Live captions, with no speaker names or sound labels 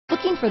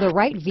Looking for the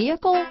right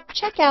vehicle?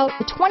 Check out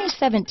the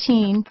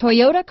 2017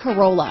 Toyota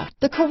Corolla.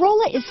 The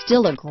Corolla is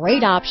still a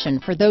great option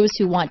for those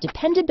who want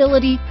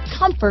dependability,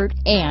 comfort,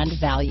 and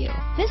value.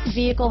 This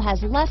vehicle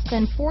has less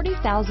than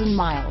 40,000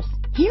 miles.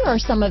 Here are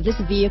some of this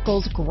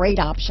vehicle's great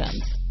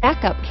options: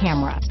 backup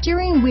camera,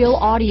 steering wheel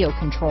audio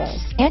controls,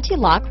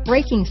 anti-lock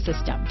braking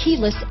system,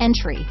 keyless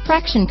entry,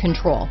 traction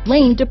control,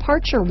 lane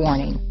departure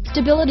warning,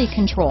 stability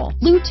control,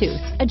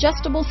 Bluetooth,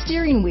 adjustable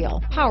steering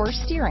wheel, power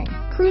steering,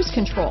 cruise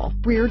control,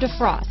 rear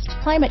defrost,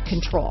 climate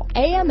control,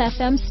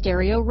 AM/FM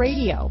stereo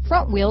radio,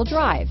 front wheel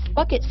drive,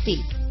 bucket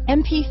seats,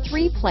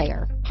 MP3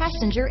 player,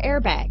 passenger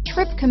airbag,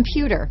 trip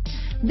computer.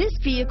 This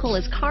vehicle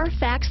is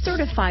Carfax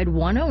certified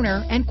one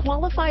owner and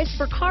qualifies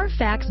for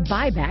Carfax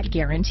buyback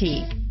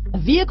guarantee. A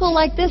vehicle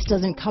like this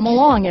doesn't come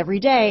along every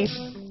day.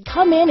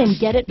 Come in and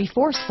get it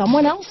before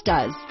someone else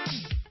does.